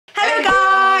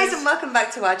welcome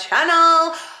back to our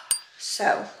channel.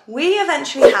 So we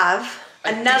eventually have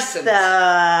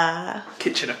another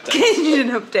kitchen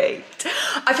update.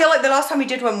 I feel like the last time we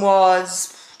did one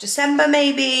was December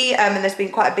maybe, and there's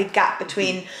been quite a big gap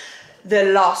between the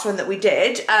last one that we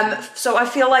did. So I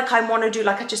feel like I want to do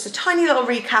like just a tiny little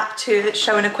recap to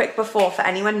showing a quick before for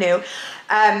anyone new.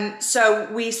 So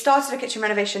we started a kitchen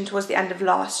renovation towards the end of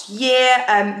last year.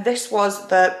 This was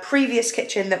the previous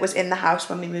kitchen that was in the house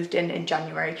when we moved in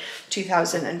January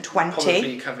 2020.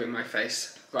 Probably covering my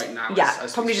face right now. Yeah,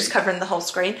 as probably just covering the whole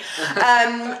screen.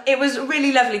 It was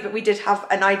really lovely, but we did have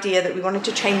an idea that we wanted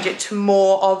to change it to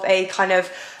more of a kind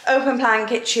of open plan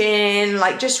kitchen,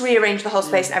 like just rearrange the whole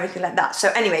space and everything like that. So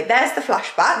anyway, there's the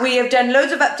flashback. We have done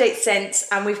loads of updates since,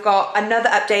 and we've got another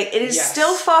update. It is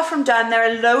still far from done. There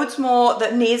are loads more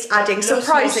that needs adding,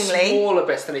 surprisingly. Smaller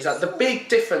bits than these. The big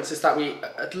difference is that we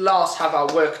at last have our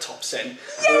worktops in.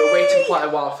 We were waiting quite a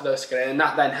while for those to get in, and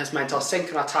that then has meant our sink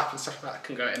and our tap and stuff like that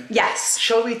can go in. Yes.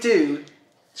 Should we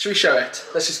show it?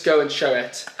 Let's just go and show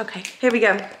it. Okay, here we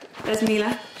go. There's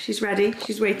Mila. She's ready.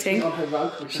 She's waiting. She's on her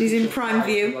rug. She's in prime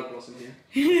view.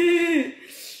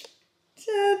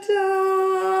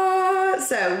 Ta-da!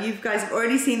 So you guys have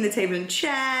already seen the table and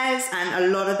chairs and a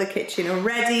lot of the kitchen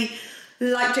already.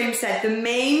 Like James said, the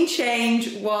main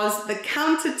change was the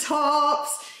countertops.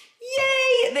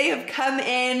 Yay! They have come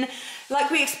in. Like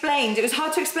we explained, it was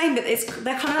hard to explain, but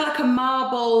they're kind of like a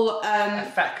marble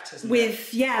effect, isn't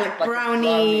with it? like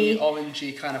brownie,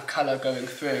 orangey kind of colour going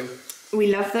through. We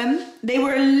love them. They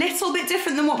were a little bit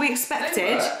different than what we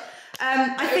expected.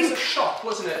 I think it was a shock,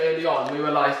 wasn't it? Early on, we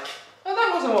were like, "Oh,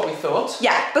 that wasn't what we thought."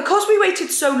 Yeah, because we waited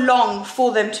so long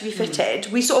for them to be fitted,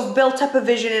 we sort of built up a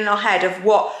vision in our head of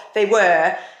what they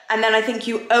were, and then I think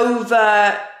you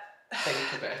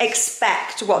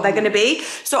expect what they're going to be.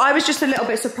 So I was just a little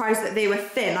bit surprised that they were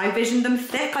thin. I visioned them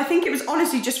thick. I think it was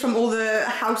honestly just from all the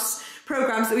house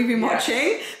programs that we've been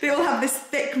watching. They all have this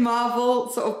thick marble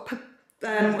sort of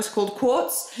what's it called,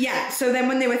 quartz. Yeah, so then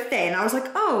when they were thin, I was like,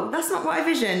 oh, that's not what I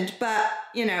visioned. But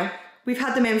you know, we've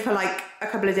had them in for like a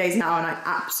couple of days now, and I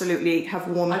absolutely have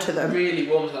warmed to them. Really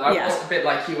warmed to them. I was a bit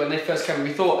like you when they first came.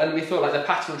 We thought like the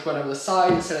pattern would run over the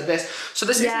side instead of this. So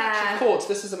this isn't actually quartz.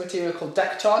 This is a material called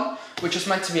Decton, which is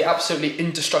meant to be absolutely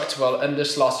indestructible and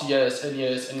just last years and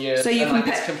years and years. So you can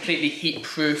it's completely heat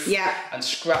proof and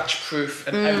scratch proof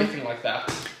and everything like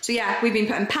that. So yeah, we've been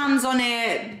putting pans on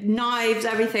it, knives,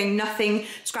 everything, nothing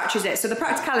scratches it. So the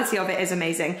practicality of it is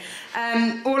amazing.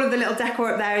 All of the little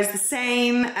decor up there is the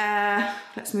same.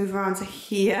 Let's move around to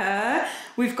here.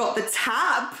 We've got the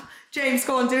tap. James,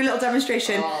 go on, do a little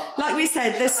demonstration. Like we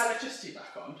said, this electricity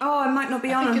back on. Oh, it might not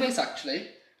be on. I think it is actually.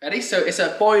 Ready? So it's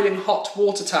a boiling hot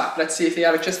water tap. Let's see if the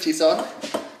electricity's on.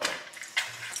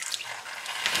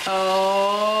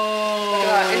 Oh. Look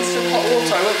at that, instant hot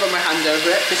water. I won't run my hand over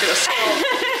it because it'll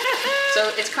So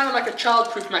it's kind of like a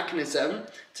child-proof mechanism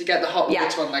to get the hot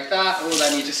water on like that, and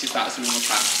then you just use that as a normal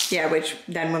tap. Yeah, which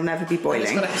then will never be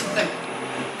boiling.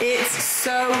 It's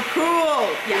so cool.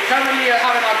 Yeah. We're currently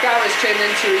having our garage turned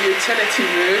into a utility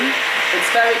room. It's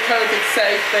very COVID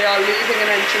safe. They are leaving and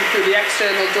entering through the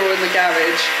external door in the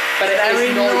garage, but it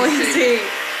is noisy.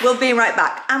 We'll be right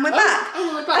back. And we're back.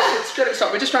 Oh, we're back. It's drilling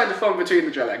stop. We're just trying to film between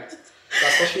the drilling.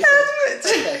 That's what she said.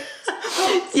 Okay.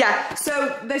 Yeah,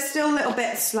 so there's still little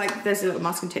bits, like there's a little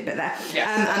masking tape bit there.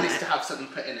 Yeah, at least to have something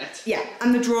put in it. Yeah,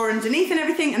 and the drawer underneath and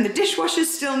everything, and the dishwasher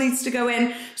still needs to go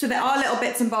in. So there are little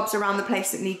bits and bobs around the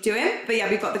place that need doing. But yeah,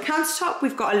 we've got the countertop,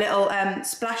 we've got a little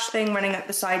splash thing running up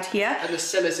the side here. And the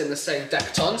sill is in the same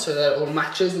Decton, so that it all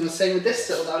matches, and the same with this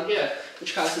sill down here,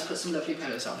 which Carys has put some lovely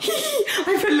pillows on.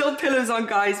 I put little pillows on,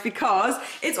 guys, because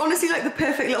it's honestly like the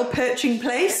perfect little perching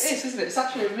place. It is, isn't it? It's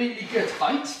actually a really good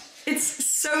height. It's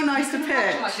so nice to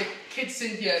perch. Like your kids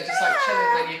in here just like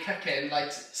chilling when you're cooking,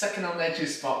 like sucking on their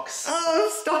juice box. Oh,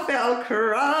 stop it, I'll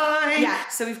cry. Yeah,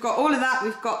 so we've got all of that.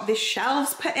 We've got the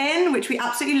shelves put in, which we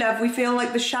absolutely love. We feel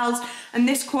like the shelves and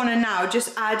this corner now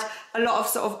just add a lot of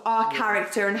sort of our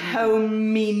character and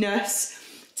hominess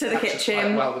to the kitchen.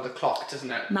 Quite well with the clock, doesn't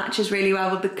it? Matches really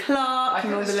well with the clock. I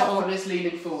think the top one is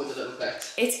leaning forward a little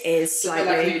bit. It is slightly.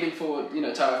 It's a bit like leaning forward, you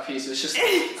know, to our piece. It's just,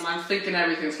 and I'm thinking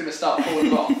everything's going to start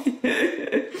falling off.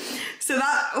 So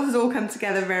that has all come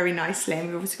together very nicely, and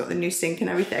we've obviously got the new sink and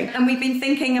everything. And we've been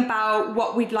thinking about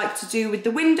what we'd like to do with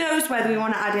the windows, whether we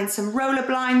want to add in some roller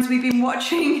blinds. We've been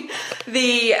watching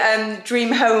the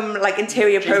Dream Home like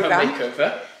interior program.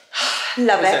 Makeover.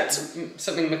 Love it.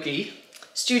 Something McGee.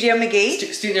 Studio McGee.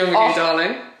 Studio McGee,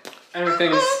 darling.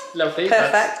 Everything's lovely.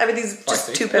 Perfect. Everything's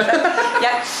just too perfect.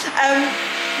 Yeah.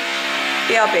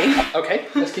 BRB. Okay,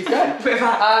 let's keep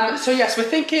going. So yes, we're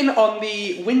thinking on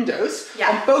the windows,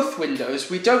 on both windows,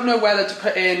 we don't know whether to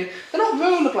put in, they're not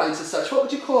roller blinds as such, what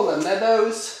would you call them? They're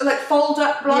those... Like fold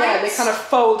up blinds? Yeah, they kind of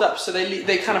fold up, so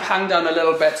they kind of hang down a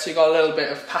little bit, so you got a little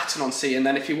bit of pattern on C, and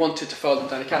then if you wanted to fold them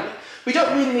down, you can. We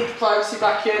don't really need privacy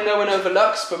back here, no one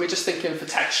overlooks, but we're just thinking for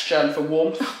texture and for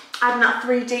warmth. Adding that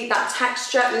 3D, that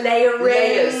texture, layering.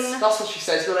 Layers, that's what she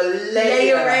says, you've got a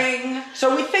layer. Layering.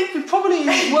 So we think we probably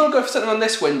will go for something on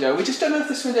this window, we just don't know if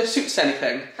this window suits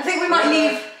anything. I think we might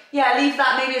leave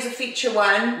that maybe as a feature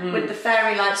one with the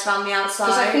fairy lights around the outside.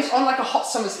 Because I think on like a hot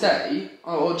summer's day,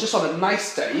 or just on a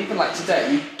nice day, even like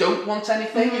today, you don't want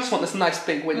anything, you just want this nice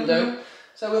big window.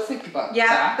 So we'll think about that.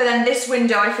 Yeah, but then this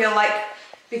window I feel like,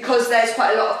 because there's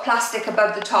quite a lot of plastic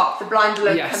above the top, the blind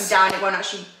will come down, it won't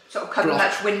actually sort of cover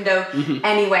much window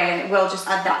anyway, and it will just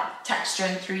add that texture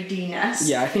and 3D-ness.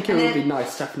 Yeah, I think it would be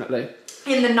nice, definitely.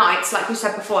 In the nights, like we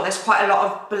said before, there's quite a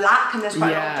lot of black and there's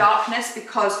quite a lot of darkness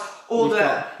because all We've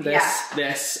got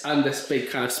this and this big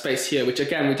kind of space here, which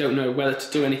again, we don't know whether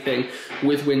to do anything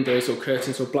with windows or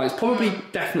curtains or blinds. Probably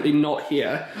definitely not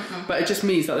here, but it just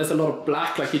means that there's a lot of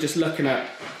black, like you're just looking at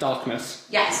darkness.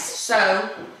 Yes, so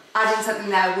adding something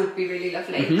there would be really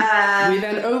lovely. We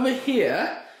then over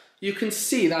here, you can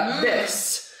see that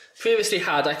this previously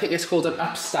had, I think it's called an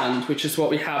upstand, which is what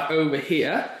we have over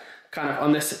here, kind of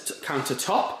on this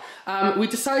countertop. We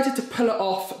decided to pull it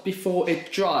off before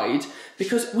it dried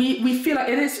because we feel like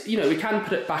it is, you know, we can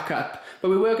put it back up, but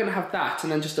we were going to have that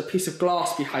and then just a piece of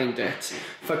glass behind it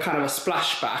for kind of a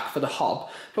splashback for the hob.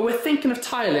 But we're thinking of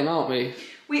tiling, aren't we?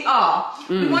 We are.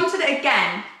 We wanted it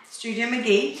again. Studio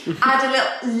McGee, add a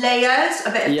little layers, a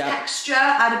bit of texture,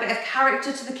 add a bit of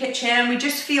character to the kitchen, and we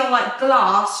just feel like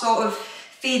glass sort of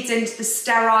feeds into the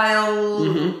sterile,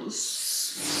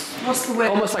 what's the word?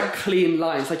 Almost like clean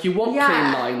lines, like you want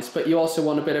clean lines, but you also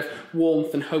want a bit of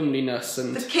warmth and homeliness.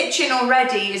 And the kitchen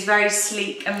already is very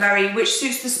sleek and which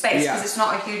suits the space because it's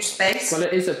not a huge space. Well,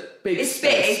 it is a big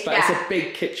space, but it's a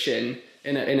big kitchen.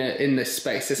 In this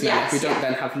space, isn't it? Like we don't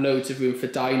then have loads of room for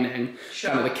dining.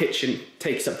 Kind of the kitchen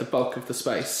takes up the bulk of the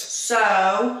space.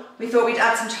 So we thought we'd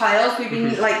add some tiles. We've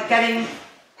been like getting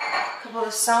a couple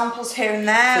of samples here and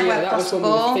there. So that was what we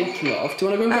were thinking of. Do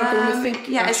you want to go over what we were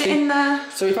thinking? Yeah, is it in the?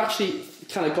 So we've actually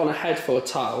kind of gone ahead for a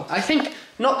tile. I think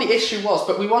not the issue was,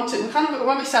 but we kind of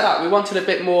when we set out, we wanted a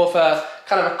bit more of a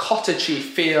kind of a cottagey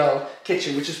feel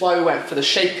kitchen, which is why we went for the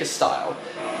shaker style.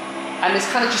 And this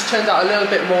kind of just turned out a little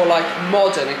bit more like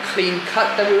modern and clean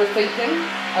cut than we were thinking.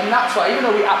 And that's why, even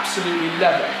though we absolutely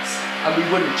love it and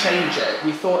we wouldn't change it,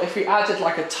 we thought if we added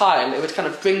like a tile, it would kind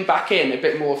of bring back in a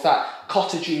bit more of that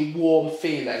cottagey, warm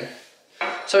feeling.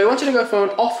 So we wanted to go for an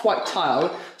off-white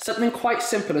tile, something quite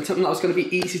simple and something that was going to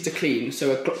be easy to clean,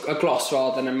 so a gloss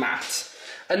rather than a matte.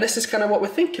 And this is kind of what we're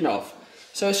thinking of.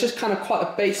 So it's just kind of quite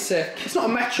a basic, it's not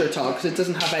a metro tile because it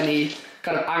doesn't have any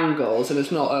kind of angles and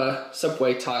it's not a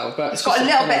subway tile, but it's got a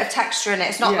little bit of texture in it.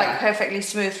 It's not like perfectly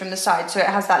smooth from the side, so it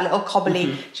has that little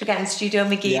cobbly, which again Studio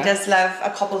McGee does love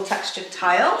a cobble textured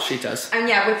tile. She does. And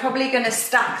yeah, we're probably going to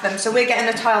stack them, so we're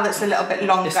getting a tile that's a little bit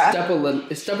longer.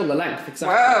 It's double the length,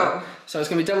 exactly. Whoa. So it's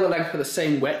going to be double the length for the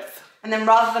same width. And then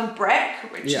rather than brick,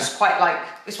 which is quite like,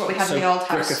 it's what we have in the old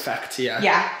house. Brick effect,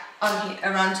 Yeah.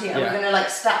 Around here, we're going to like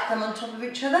stack them on top of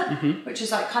each other, which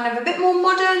is like kind of a bit more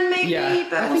modern maybe,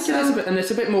 but I think it is a bit, and it's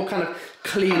a bit more kind of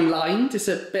clean lined. It's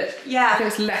a bit, I think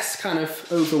it's less kind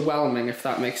of overwhelming, if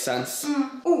that makes sense.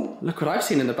 Ooh. Look what I've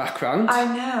seen in the background. I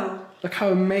know. Look how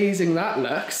amazing that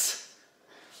looks.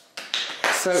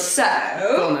 So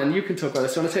go on then, you can talk about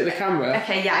this. Do you want to take the camera?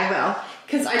 Okay, yeah, I will.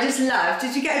 Because I just love,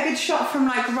 did you get a good shot from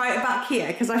like right back here?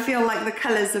 Because I feel like the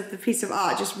colours of the piece of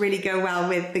art just really go well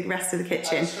with the rest of the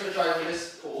kitchen. I'm just going to try with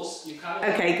this pause. You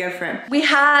can. Okay, go for it. We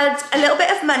had a little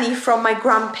bit of money from my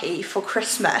grampy for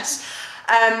Christmas.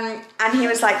 And he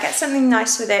was like, get something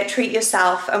nice with it, treat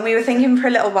yourself. And we were thinking for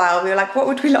a little while, we were like, what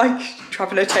would we like?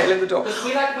 Traveller tail in the door. Because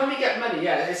we like, when we get money,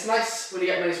 it's nice when you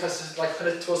get money to like put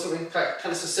it towards something kind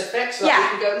of specific, so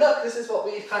that we can go, look, this is what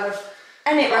we've kind of...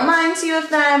 And it reminds you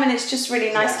of them, and it's just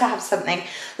really nice to have something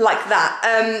like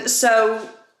that. So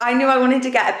I knew I wanted to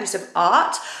get a piece of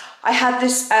art. I had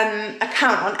this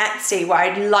account on Etsy where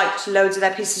I'd liked loads of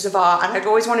their pieces of art, and I'd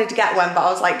always wanted to get one, but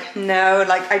I was like, no,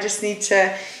 like I just need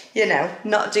to, you know,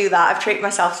 not do that. I've treated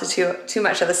myself to too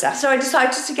much other stuff. So I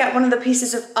decided to get one of the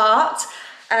pieces of art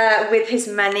with his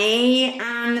money,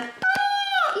 and look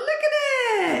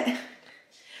at it.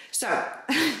 So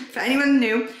for anyone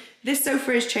new, this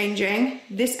sofa is changing.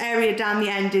 This area down the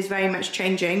end is very much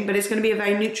changing, but it's going to be a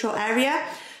very neutral area.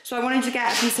 So I wanted to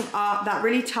get a piece of art that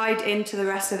really tied into the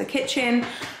rest of the kitchen,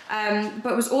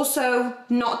 but was also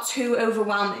not too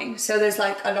overwhelming. So there's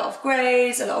like a lot of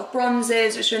greys, a lot of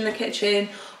bronzes, which are in the kitchen,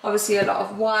 obviously a lot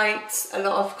of whites, a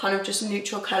lot of kind of just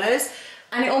neutral colours.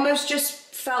 And it almost just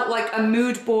felt like a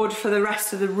mood board for the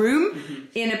rest of the room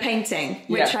in a painting,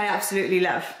 which I absolutely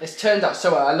love. It's turned out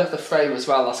so well. I love the frame as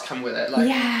well that's come with it. Like,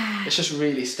 it's just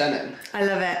really stunning. I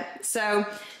love it. So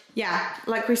yeah,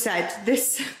 like we said,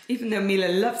 this, even though Mila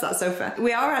loves that sofa,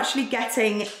 we are actually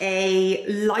getting a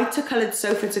lighter coloured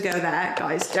sofa to go there,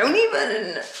 guys. Don't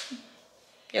even...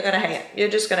 You're gonna hate. You're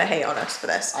just gonna hate on us for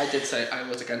this. I did say I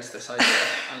was against this idea.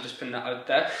 I'm just putting that out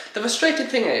there. The frustrating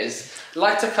thing is,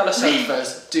 lighter colour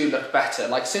sofas do look better.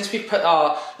 Like, since we put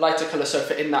our lighter colour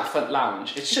sofa in that front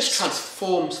lounge, it just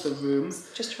transforms the room.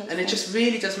 And it just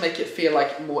really does make it feel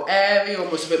like more airy,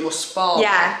 almost a bit more spa-like.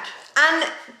 Yeah,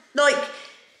 and like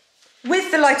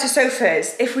with the lighter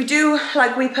sofas, if we do,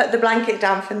 like, we put the blanket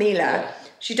down for Mila,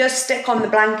 she does stick on the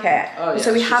blanket. Oh, yeah,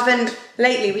 so we haven't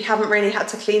really had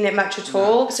to clean it much at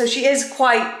all. So she is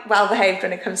quite well behaved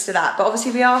when it comes to that. But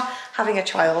obviously we are having a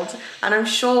child, and I'm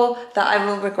sure that I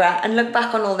will regret and look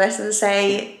back on all this and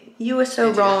say, you were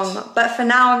so wrong. But for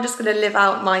now, I'm just gonna live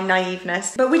out my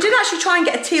naiveness. But we did actually try and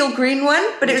get a teal green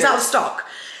one, but it was out of stock.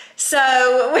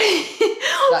 So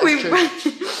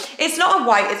it's not a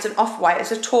white, it's an off-white,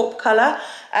 it's a taupe colour.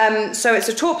 So it's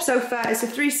a taupe sofa, it's a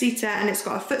 3-seater, and it's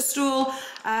got a footstool.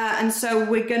 And so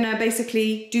we're gonna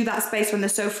basically do that space when the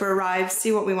sofa arrives,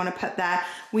 see what we want to put there.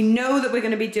 We know that we're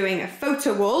going to be doing a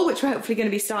photo wall, which we're hopefully going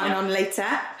to be starting on later,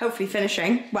 hopefully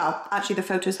finishing. Well, actually the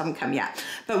photos haven't come yet,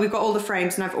 but we've got all the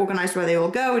frames and I've organised where they all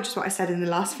go, which is what I said in the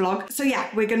last vlog. So yeah,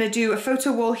 we're going to do a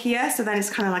photo wall here, so then it's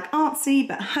kind of like artsy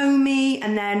but homey,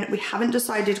 and then we haven't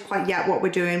decided quite yet what we're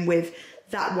doing with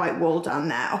that white wall down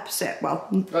there opposite, well,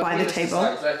 by the table.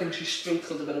 I think she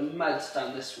sprinkled a bit of mud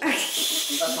down this wall.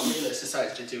 That's what Mila's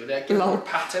decided to do with it. Give it a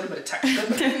pattern, a bit of texture,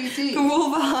 but the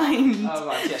wall behind. Oh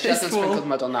right, yeah, she hasn't sprinkled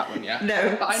mud on that one yet.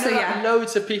 No. But I know that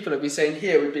loads of people have been saying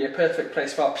here would be a perfect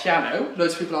place for our piano.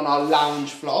 Loads of people on our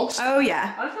lounge vlogs. Oh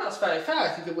yeah. I think that's very fair. I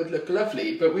think it would look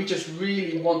lovely, but we just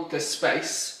really want this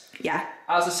space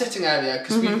as a sitting area,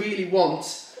 because we really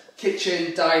want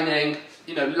kitchen, dining,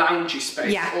 you know, loungy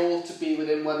space, all to be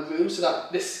within one room, so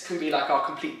that this can be like our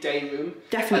complete day room.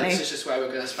 Definitely. And this is just where we're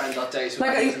going to spend our days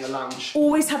with in the lounge.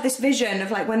 Always had this vision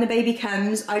of like when the baby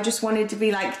comes, I just wanted to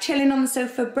be like chilling on the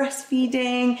sofa,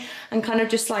 breastfeeding, and kind of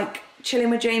just like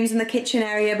chilling with James in the kitchen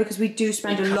area, because we do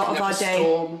spend a lot of our day.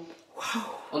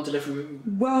 Whoa. On delivery room.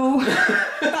 Whoa.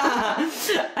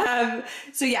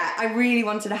 So yeah, I really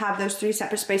wanted to have those 3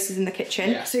 separate spaces in the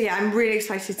kitchen. Yeah. So yeah, I'm really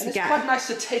excited to get. It's quite nice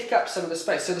to take up some of the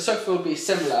space. So the sofa will be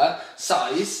similar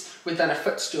size, with then a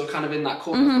footstool kind of in that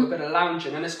corner for a bit of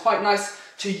lounging, and it's quite nice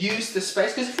to use the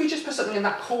space, because if we just put something in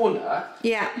that corner,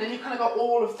 then you kind of got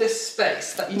all of this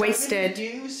space that you wasted. Don't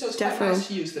really use. So it's quite nice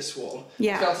to use this wall.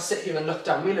 Yeah. To be able to sit here and look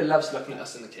down. Mila loves looking at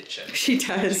us in the kitchen. She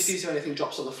does. She sees if anything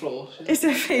drops on the floor. It's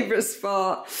her favourite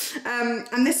spot.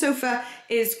 And this sofa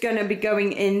is going to be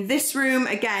going in this room.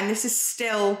 Again, this is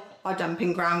still our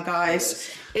dumping ground,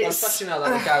 guys. Well, especially now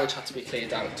that the garage had to be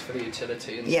cleared out for the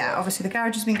utility and stuff. Obviously the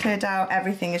garage has been cleared out,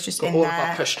 everything is just in all there. All of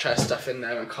our pushchair stuff in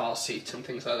there and car seat and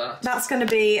things like that. That's going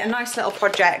to be a nice little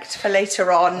project for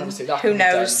later on. Obviously, that who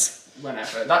knows?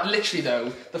 Whenever. That literally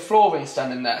though, the flooring's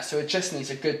done in there, so it just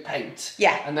needs a good paint.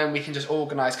 Yeah. And then we can just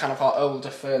organise kind of our older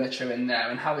furniture in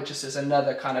there and have it just as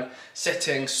another kind of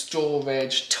sitting,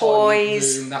 storage,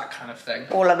 toys, room, that kind of thing.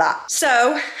 All of that.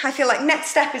 So I feel like next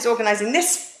step is organising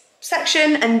this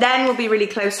section, and then we'll be really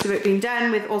close to it being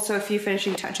done, with also a few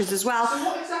finishing touches as well. So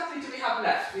what exactly do we have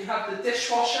left? We have the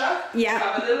dishwasher, we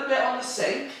have a little bit on the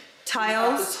sink,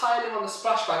 tiles, we have the tiling on the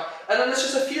splashback, and then there's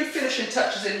just a few finishing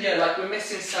touches in here, like we're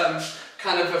missing some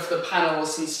kind of the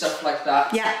panels and stuff like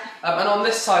that. Yeah. And on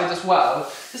this side as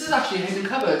well, this is actually a hidden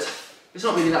cupboard. It's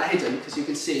not really that hidden, because you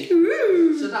can see.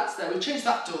 Ooh. So that's there. We changed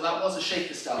that door, that was a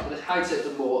shaker style, but it hides it a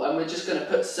bit more, and we're just going to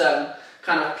put some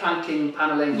kind of planking,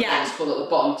 panelling, it's called at the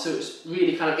bottom, to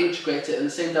really kind of integrate it, and the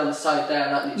same down the side there,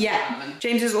 that needs to happen.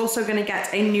 James is also going to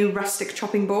get a new rustic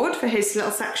chopping board for his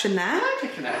little section there. I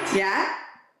like it. Yeah.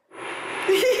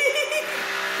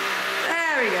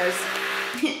 There he goes.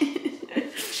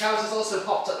 Carys has also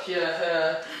popped up here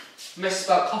her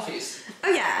misspelled coffees.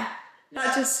 Oh yeah.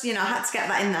 That just, you know, I had to get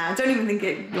that in there. I don't even think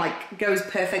it like goes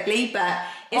perfectly, but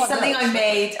it's something I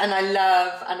made and I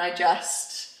love, and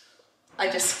I I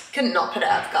just could not put it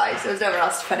up, guys. There was nowhere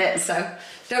else to put it, so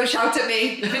don't shout at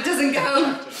me if it doesn't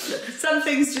go. Some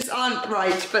things just aren't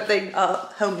right, but they are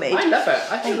homemade. I love it.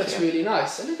 I think it looks really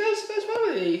nice, and it goes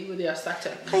well with the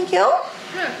aesthetic. Thank you.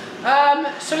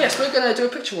 Yeah. So yes, we're going to do a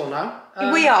picture wall now.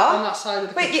 We are. On that side of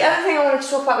the Wait, picture. the other thing I wanted to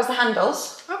talk about was the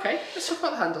handles. Okay, let's talk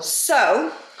about the handles.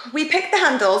 So, we picked the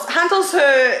handles. Handles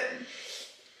are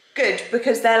good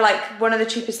because they're like one of the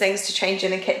cheapest things to change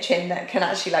in a kitchen that can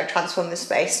actually like transform the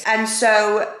space. And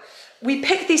so, we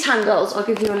picked these handles. I'll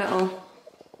give you a little...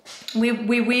 We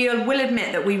will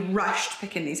admit that we rushed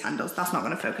picking these handles. That's not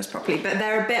going to focus properly, but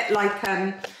they're a bit like...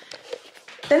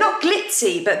 they're not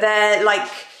glitzy, but they're like...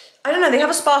 I don't know, they have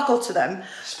a sparkle to them.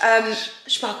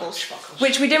 Sparkles.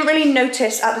 Which we didn't really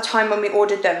notice at the time when we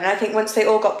ordered them. And I think once they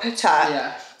all got put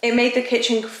up, it made the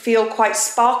kitchen feel quite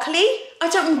sparkly. I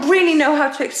don't really know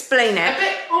how to explain it. A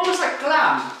bit almost like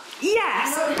glam.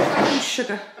 Yes. Like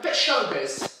sugar. A bit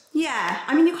showbiz. Yeah,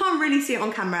 I mean, you can't really see it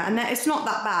on camera and it's not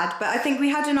that bad. But I think we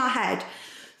had in our head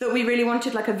that we really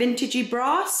wanted like a vintagey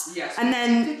brass. Yes, and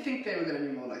then, I did think they were going to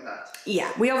be more like that.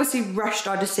 Yeah, we obviously rushed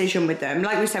our decision with them.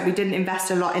 Like we said, we didn't invest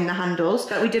a lot in the handles,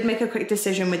 but we did make a quick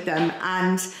decision with them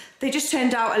and they just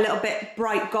turned out a little bit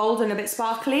bright gold and a bit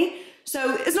sparkly.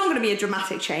 So it's not going to be a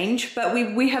dramatic change, but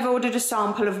we have ordered a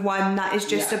sample of one that is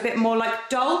just a bit more like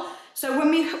dull. So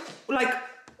when we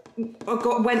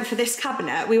went for this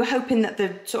cabinet, we were hoping that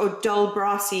the sort of dull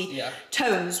brassy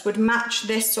tones would match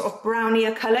this sort of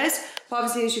brownier colours. But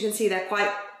obviously, as you can see, they're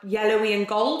quite yellowy and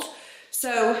gold.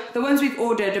 So the ones we've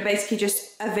ordered are basically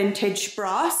just a vintage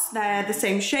brass. They're the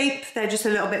same shape, they're just a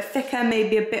little bit thicker,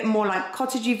 maybe a bit more like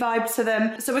cottagey vibes to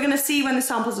them. So we're going to see when the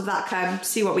samples of that come,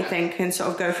 see what we think and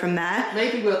sort of go from there.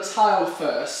 Maybe we'll tile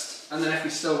first, and then if we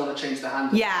still want to change the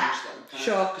handles, change them.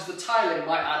 Sure. Because the tiling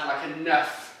might add like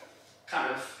enough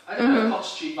kind of, I don't know,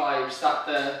 cottagey vibes that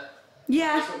the...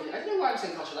 I don't know why I'm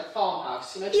saying cottage, like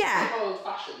farmhouse, you know, just a bit old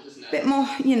fashioned, isn't it? Bit more,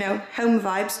 you know, home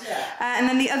vibes. And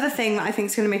then the other thing that I think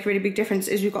is going to make a really big difference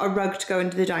is we've got a rug to go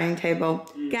into the dining table.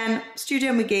 Again,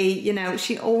 Studio McGee, you know,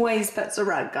 she always puts a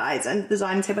rug, guys, under the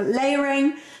dining table.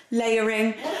 Layering.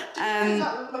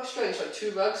 That looks strange, like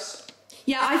 2 rugs.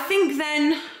 Yeah, I think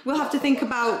then we'll have to think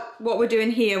about what we're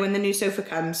doing here when the new sofa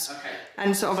comes. Okay.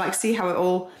 And sort of like see how it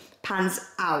all pans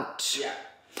out. Yeah.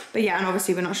 But yeah, and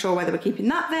obviously we're not sure whether we're keeping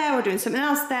that there or doing something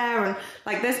else there, and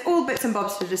like there's all bits and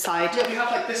bobs to decide. Yeah, we have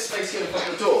like this space here in front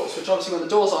of the doors, which obviously when the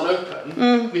doors aren't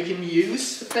open, we can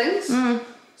use for things.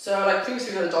 So like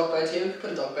previously we had a dog bed here, we could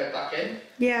put a dog bed back in.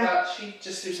 Yeah. But she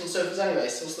just sleeps on sofas anyway,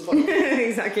 so what's the point?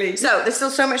 Exactly. So there's still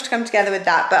so much to come together with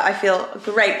that, but I feel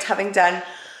great having done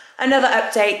another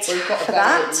update we've got for a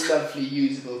that. Lovely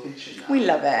usable kitchen now. We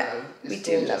love it. We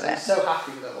do love it. I'm so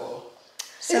happy with it all.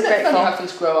 So Isn't grateful. it funny how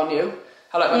things grow on you?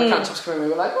 How like when the countertops come in, we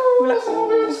were like, oh, that's what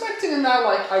we were expecting, and now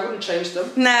like I wouldn't change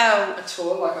them. No. At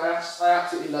all. Like I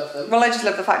absolutely love them. Well, I just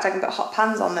love the fact I can put hot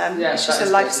pans on them. Yeah, it's just a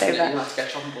lifesaver. You don't have to get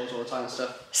chopping boards all the time and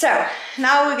stuff. So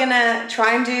now we're gonna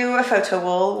try and do a photo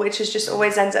wall, which is just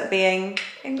always ends up being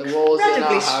incredibly the walls in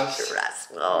our house.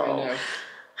 stressful. I know.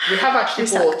 We have actually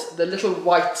bought the little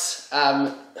white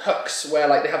hooks where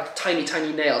like they have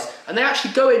tiny nails, and they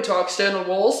actually go into our external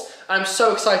walls. And I'm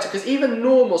so excited because even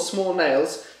normal small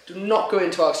nails do not go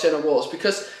into our external walls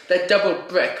because they're double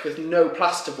brick with no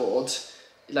plasterboard.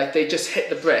 Like they just hit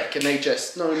the brick and they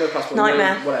just no plasterboard,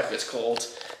 Nightmare. no, whatever it's called.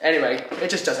 Anyway, it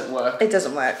just doesn't work. It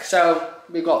doesn't work. So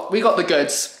we got the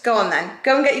goods. Go on then.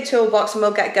 Go and get your toolbox and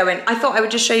we'll get going. I thought I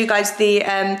would just show you guys the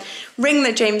ring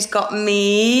that James got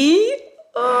me.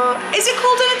 Is it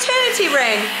called an eternity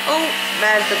ring? Oh,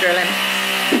 there's the drilling.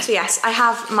 So yes, I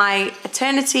have my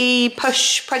eternity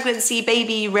push pregnancy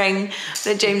baby ring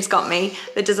that James got me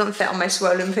that doesn't fit on my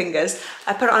swollen fingers.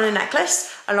 I put it on a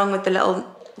necklace along with the little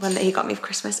one that he got me for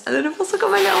Christmas, and then I've also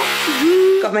got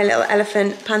my little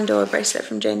elephant Pandora bracelet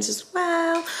from James as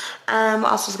well.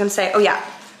 What else was I going to say? Oh yeah,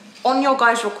 on your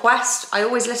guys' request, I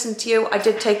always listen to you. I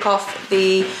did take off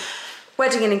the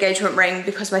wedding and engagement ring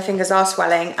because my fingers are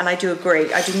swelling, and I do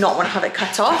agree. I do not want to have it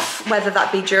cut off, whether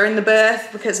that be during the birth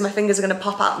because my fingers are going to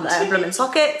pop out their blooming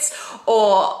sockets,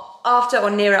 or after or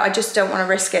near it. I just don't want to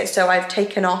risk it. So I've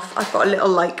taken off, I've got a little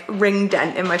like ring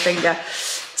dent in my finger.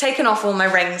 Taken off all my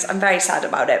rings. I'm very sad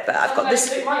about it, but I've got this.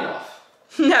 Take mine off.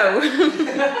 No,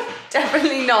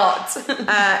 definitely not.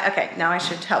 Okay, now I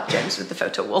should help James with the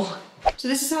photo wall. So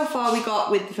this is how far we got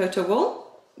with the photo wall.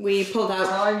 We pulled out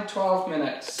time 12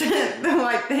 minutes. the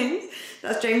white things.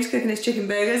 That's James cooking his chicken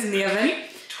burgers in the oven.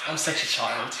 I'm such a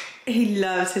child. He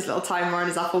loves his little timer on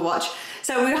his Apple Watch.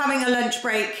 So we were having a lunch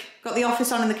break, got the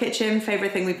office on in the kitchen.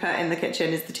 Favourite thing we put in the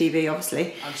kitchen is the TV,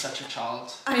 obviously. I'm such a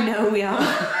child. I know we are.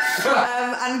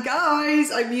 And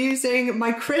guys, I'm using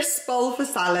my crisp bowl for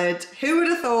salad. Who would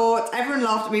have thought? Everyone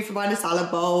laughed at me for buying a salad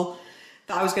bowl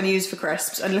that I was going to use for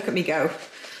crisps, and look at me go.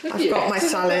 I've got my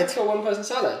salad. We've got one person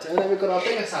salad, and then we've got our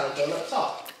bigger salad bowl up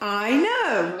top. I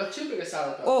know. We've got two bigger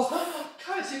salad bowls. Oh.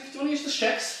 Carys, do you want to use the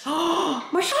sticks?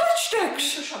 My salad sticks!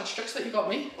 Use the salad sticks that you got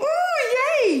me.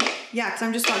 Oh, yay! Yeah, because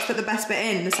I'm just about to put the best bit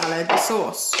in, the salad, the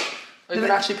sauce. Oh, you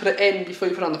can actually put it in before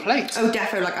you put it on the plate. Oh,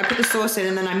 defo. Like, I put the sauce in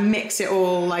and then I mix it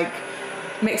all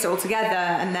together,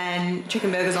 and then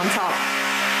chicken burgers on top.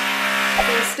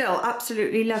 We're still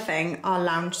absolutely loving our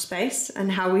lounge space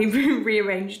and how we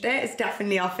rearranged it. It's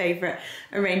definitely our favourite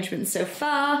arrangement so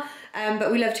far,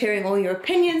 but we loved hearing all your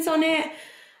opinions on it.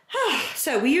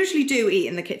 So we usually do eat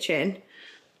in the kitchen.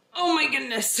 Oh my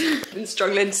goodness. I'm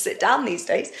struggling to sit down these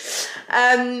days.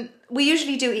 We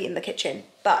usually do eat in the kitchen,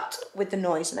 but with the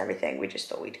noise and everything, we just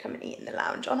thought we'd come and eat in the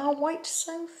lounge on our white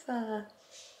sofa.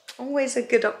 Always a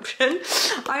good option.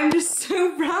 I'm just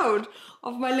so proud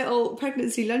of my little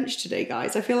pregnancy lunch today,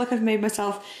 guys. I feel like I've made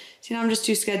myself, see, now I'm just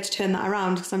too scared to turn that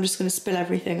around because I'm just going to spill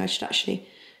everything. I should actually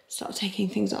start taking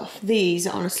things off. These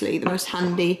are honestly the most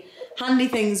handy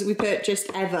things that we purchased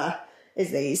ever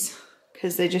is these,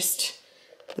 because they're just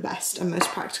the best and most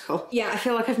practical. Yeah, I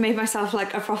feel like I've made myself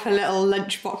like a proper little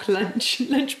lunchbox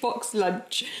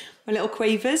lunch. My little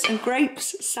quavers and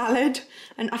grapes, salad,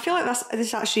 and I feel like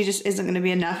this actually just isn't going to be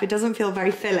enough. It doesn't feel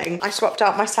very filling. I swapped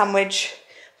out my sandwich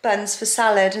buns for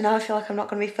salad, and now I feel like I'm not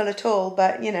going to be full at all,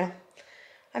 but you know,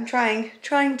 I'm trying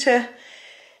to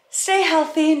stay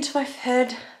healthy into my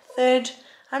third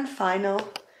and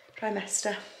final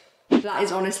trimester. That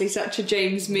is honestly such a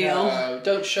James meal. No,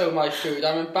 don't show my food,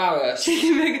 I'm embarrassed.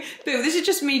 Boo, this is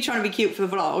just me trying to be cute for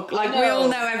the vlog. Like, we all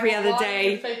know every other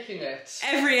day. Why are you faking it?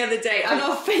 Every other day. I'm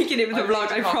not faking it with the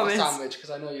vlog, I promise. I sandwich because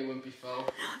I know you wouldn't be full.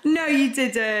 No, you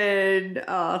didn't.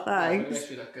 Oh, thanks. It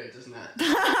makes me look good, doesn't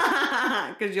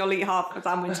it? Because you'll eat half a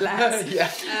sandwich less.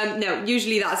 Yeah. No,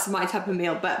 usually that's my type of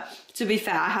meal, but to be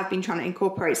fair, I have been trying to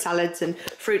incorporate salads and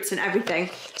fruits and everything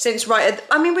since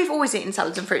I mean, we've always eaten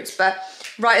salads and fruits, but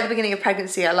right at the beginning of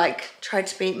pregnancy, I tried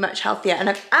to be much healthier, and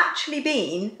I've actually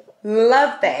been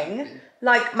loving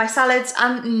my salads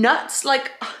and nuts.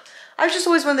 Like, I was just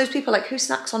always one of those people who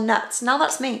snacks on nuts. Now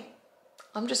that's me.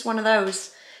 I'm just one of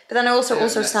those. But then I also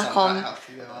snack on. That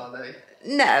healthy though, are they?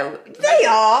 No, they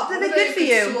are. They're good for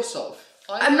you.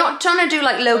 I'm not trying to do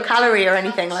low calorie or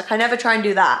anything. I never try and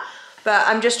do that. But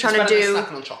I'm just trying to do.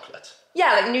 Snacking on chocolate.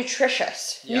 Yeah,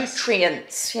 nutritious. Yes.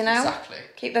 Nutrients, you know? Exactly.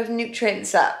 Keep those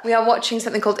nutrients up. We are watching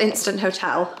something called Instant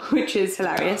Hotel, which is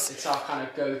hilarious. It's our kind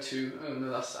of go-to. Oh no,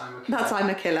 that's I'm a Killer. That's I'm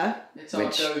a Killer. It's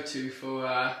our go-to for.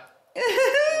 I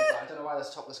don't know why there's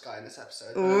a topless guy in this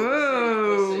episode.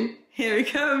 Ooh, we'll here he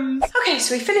comes. Okay,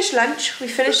 so we finished lunch. We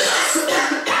finished.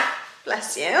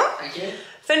 Bless you. Thank you.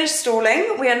 Finished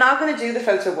stalling. We are now going to do the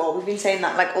photo wall. We've been saying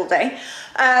that all day.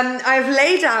 I've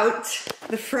laid out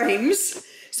the frames.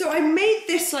 So I made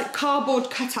this cardboard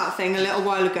cutout thing a little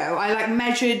while ago. I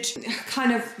measured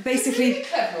kind of basically. Really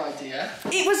clever idea.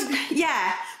 It was,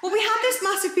 yeah. Well, we had this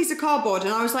massive piece of cardboard,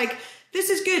 and I was like, this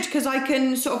is good because I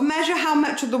can sort of measure how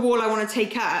much of the wall I want to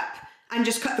take up and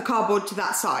just cut the cardboard to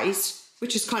that size,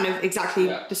 which is kind of exactly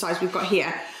the size we've got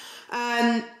here.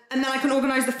 And then I can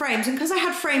organise the frames. And because I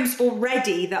had frames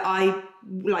already that I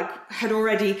had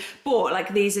already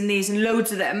bought these and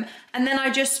loads of them, and then I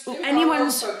just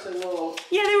anyone's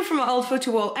yeah, they were from my old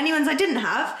photo wall. Anyone's I didn't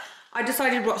have, I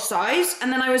decided what size,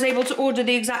 and then I was able to order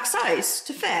the exact size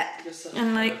to fit.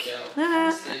 And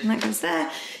that goes there.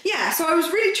 Yeah, so I was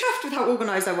really chuffed with how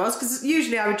organised I was, because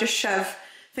usually I would just shove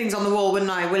things on the wall,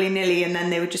 wouldn't I, willy-nilly, and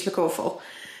then they would just look awful.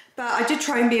 But I did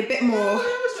try and be a bit more. Oh,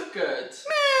 they always look good.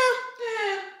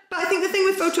 Yeah. But I think the thing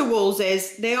with photo walls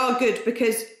is they are good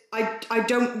because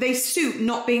they suit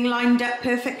not being lined up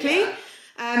perfectly. Yeah.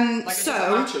 It doesn't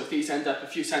matter if these end up a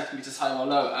few centimetres higher or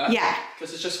lower. Yeah.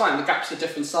 Because it's just fine. The gaps are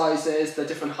different sizes, they're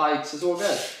different heights, it's all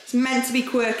good. It's meant to be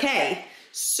quirky.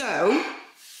 So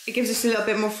it gives us a little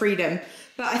bit more freedom.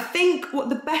 But I think what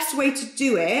the best way to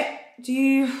do it,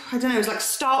 I don't know, is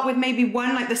start with maybe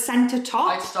one, the centre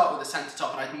top? I'd start with the centre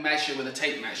top and I'd measure with a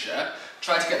tape measure.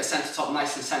 Try to get the centre top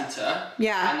nice and centre.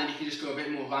 Yeah. And then you can just go a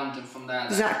bit more random from there.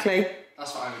 Exactly.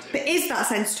 That's what I would do. But is that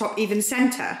centre top even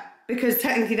centre? Because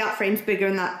technically that frame's bigger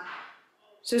than that.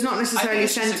 So it's not necessarily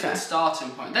centre. It's a good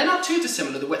starting point. They're not too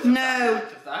dissimilar, the width of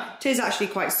that. It is actually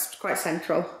quite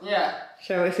central. Yeah.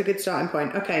 So it's a good starting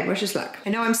point. Okay, wish us luck. I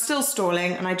know I'm still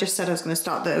stalling, and I just said I was going to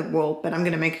start the wall, but I'm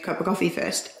going to make a cup of coffee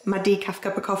first. My decaf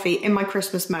cup of coffee in my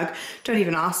Christmas mug. Don't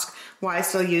even ask why I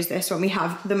still use this when we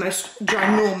have the most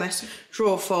ginormous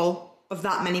drawer full of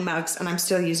that many mugs, and I'm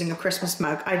still using a Christmas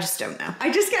mug. I just don't know.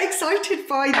 I just get excited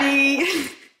by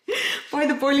the... by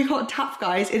the boiling hot tap,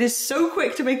 guys. It is so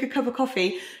quick to make a cup of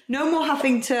coffee. No more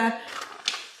having to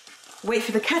wait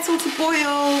for the kettle to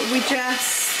boil. We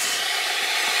just,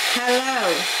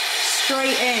 hello,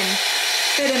 straight in.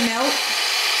 Bit of milk.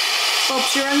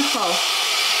 Bob's your uncle.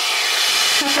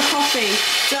 Cup of coffee,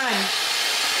 done.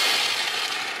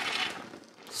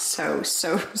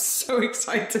 So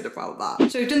excited about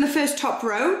that. So we've done the first top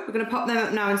row. We're gonna pop them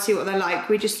up now and see what they're like.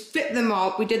 We just flip them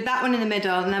up. We did that one in the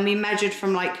middle, and then we measured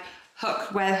from like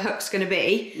hook, where the hook's gonna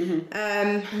be.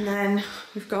 And then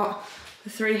we've got the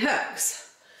 3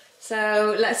 hooks.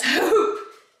 So let's hope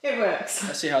it works.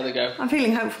 Let's see how they go. I'm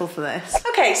feeling hopeful for this.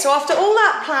 Okay, so after all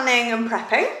that planning and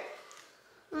prepping,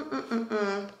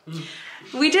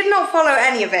 we did not follow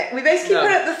any of it. We basically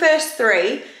put up the first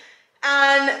 3,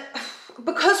 and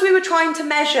because we were trying to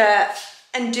measure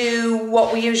and do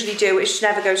what we usually do, which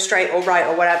never goes straight or right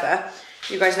or whatever,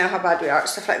 you guys know how bad we are at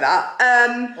stuff like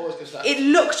that. Always goes that. It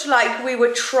looked like we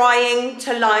were trying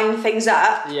to line things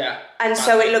up. Yeah. And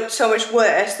so it looked so much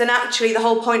worse than actually the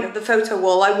whole point of the photo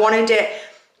wall. I wanted it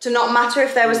to not matter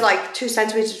if there was like 2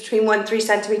 centimeters between 1 and 3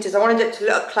 centimeters. I wanted it to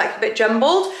look like a bit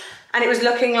jumbled, and it was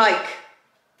looking like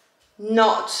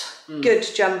not good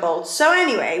jumbled. So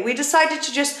anyway, we decided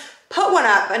to just put one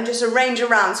up and just arrange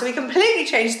around. So we completely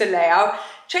changed the layout,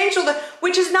 changed all the,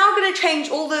 which is now going to change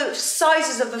all the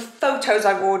sizes of the photos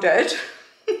I've ordered.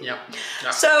 Yeah.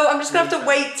 So I'm just going to have to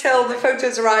wait till the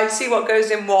photos arrive, see what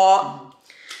goes in what,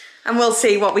 and we'll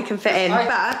see what we can fit in.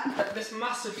 But this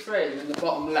massive frame in the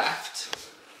bottom left,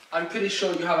 I'm pretty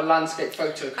sure you have a landscape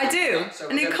photo. I do. So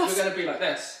and we're going to be like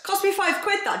this. Cost me £5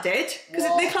 that did,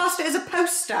 because they classed it as a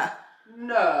poster.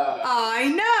 No. I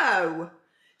know.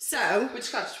 So we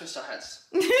just have to twist our heads.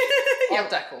 Yeah,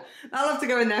 Art Deco. I'll have to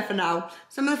go in there for now.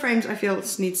 Some of the frames I feel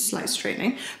need slight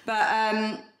straightening,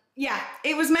 but yeah,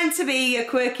 it was meant to be a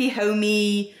quirky,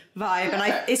 homey vibe,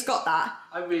 and it's got that.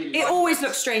 I really. It always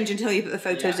looks strange until you put the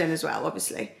photos in as well,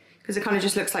 obviously, because it kind of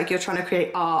just looks like you're trying to create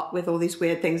art with all these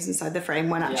weird things inside the frame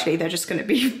when actually they're just going to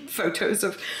be photos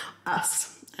of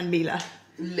us and Mila.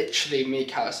 Literally me,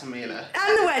 Carys, and Mila.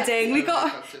 And the wedding. We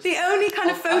got the only kind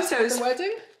of photos. The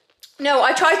wedding. No,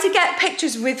 I tried to get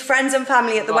pictures with friends and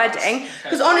family at the wedding,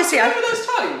 because honestly, remember those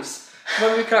times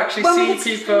when we could actually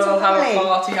see people, have a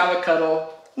party, have a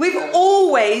cuddle. We've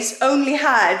always only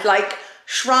had like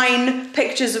shrine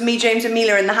pictures of me, James, and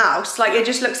Mila in the house. Like it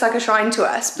just looks like a shrine to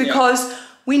us, because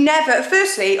we never.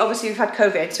 Firstly, obviously, we've had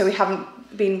COVID, so we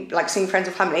haven't been like seeing friends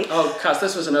and family. Oh, Kaz,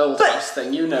 this was an old house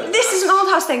thing, you know. This is an old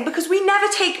house thing, because we never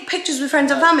take pictures with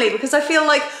friends and family, because I feel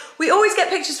like we always get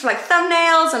pictures for like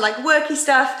thumbnails and like worky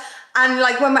stuff. And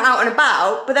like when we're out and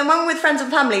about, but then when we're with friends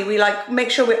and family, we like make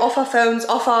sure we're off our phones,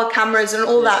 off our cameras and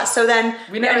all that. So then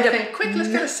we never think, quick, let's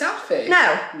get a selfie.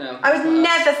 No, I would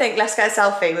never think, let's get a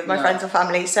selfie with my friends and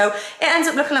family. So it ends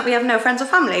up looking like we have no friends or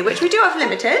family, which we do have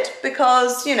limited,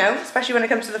 because, you know, especially when it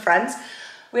comes to the friends,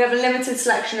 we have a limited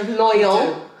selection of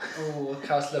loyal. Oh,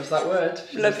 Carys loves that word.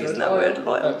 Love using that word,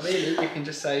 loyal. But really, you can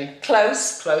just say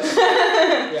close. Close.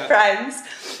 Yeah. Friends.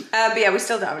 But yeah, we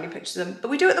still don't have any pictures of them,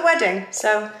 but we do at the wedding.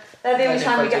 So they're the only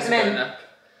time we get them in.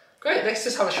 Great, let's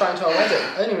just have a shrine to our wedding.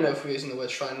 I don't even know if we're using the word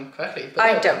shrine correctly. But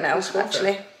I don't know,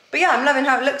 actually. But yeah, I'm loving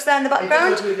how it looks there in the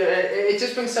background. It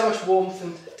just brings so much warmth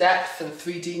and depth and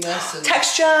 3D-ness. And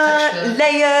texture,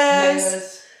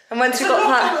 layers. And once you've got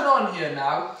that... There's a lot going on here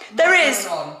now. There is,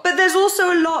 but there's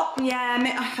also a lot... Yeah,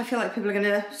 I feel like people are going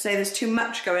to say there's too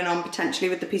much going on, potentially,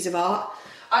 with the piece of art.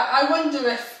 I wonder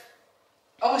if...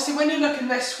 Obviously, when you're looking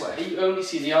this way, you only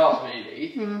see the art,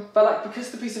 really. But like,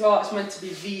 because the piece of art is meant to be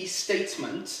the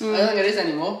statement, I don't think it is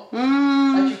anymore.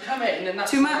 Like, you come in and that's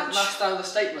too much. The last down the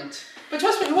statement. But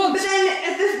trust me, it was. But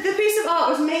then the piece of art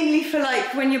was mainly for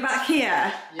like when you're back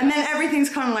here, and then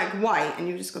everything's kind of like white, and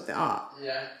you've just got the art.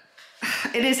 Yeah.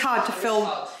 It is hard to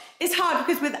fill. It's hard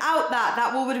because without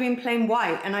that wall would have been plain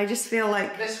white, and I just feel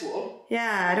like this wall.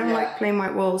 Yeah, I don't like plain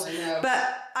white walls. I know.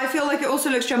 But I feel like it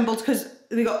also looks jumbled because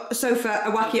we got a sofa,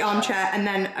 a wacky armchair, and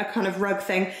then a kind of rug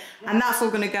thing, and that's all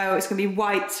going to go. It's going to be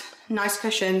white, nice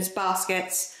cushions,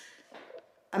 baskets,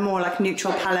 a more like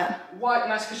neutral palette. White,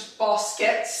 nice cushions,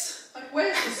 baskets. Like,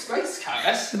 where's the space,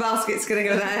 Carys? The basket's going to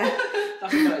go there.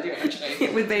 That's a good idea, actually.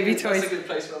 With baby toys. That's a good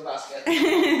place for a basket.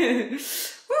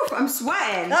 Woo, I'm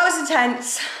sweating. That was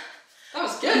intense. That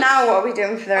was good. Now what are we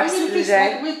doing for the rest of the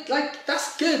day?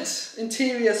 That's good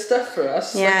interior stuff for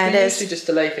us. Yeah, we it is. usually just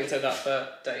delay things like that for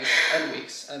days and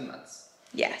weeks and months.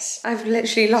 Yes. I've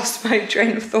literally lost my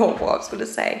train of thought what I was going to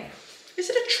say. Is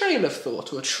it a trail of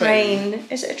thought or a train?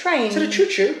 Is it a train? Is it a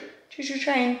choo-choo? Choo-choo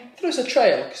train. I thought it was a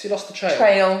trail, because you lost the trail.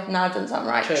 Trail. No, it doesn't sound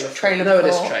right. Trail of no, thought. it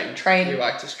is train. Train. You're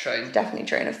right, it's train. Definitely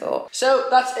train of thought. So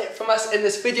that's it from us in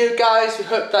this video, guys. We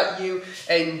hope that you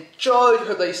enjoyed. We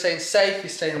hope that you're staying safe, you're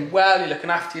staying well, you're looking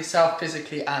after yourself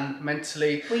physically and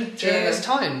mentally during this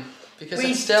time. Because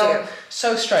it's still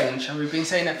so strange, and we've been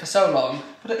saying it for so long,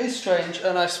 but it is strange,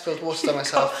 and I've spilled water on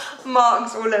myself.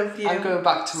 Marks all over you. I'm going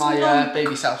back to my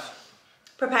baby self.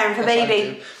 Preparing for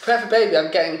baby. Prepare for baby.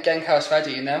 I'm getting Carys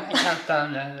ready, you know. You can't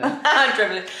down there. I'm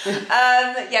dribbling.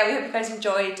 Yeah, we hope you guys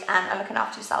enjoyed and are looking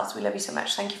after yourselves. We love you so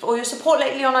much. Thank you for all your support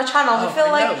lately on our channel. I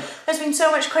feel like there's been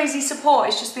so much crazy support.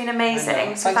 It's just been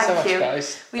amazing. So Thanks thank so much, you.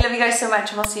 guys. We love you guys so much,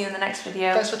 and we'll see you in the next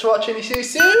video. Thanks for watching. See you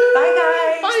soon.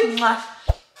 Bye, guys. Bye. Mwah.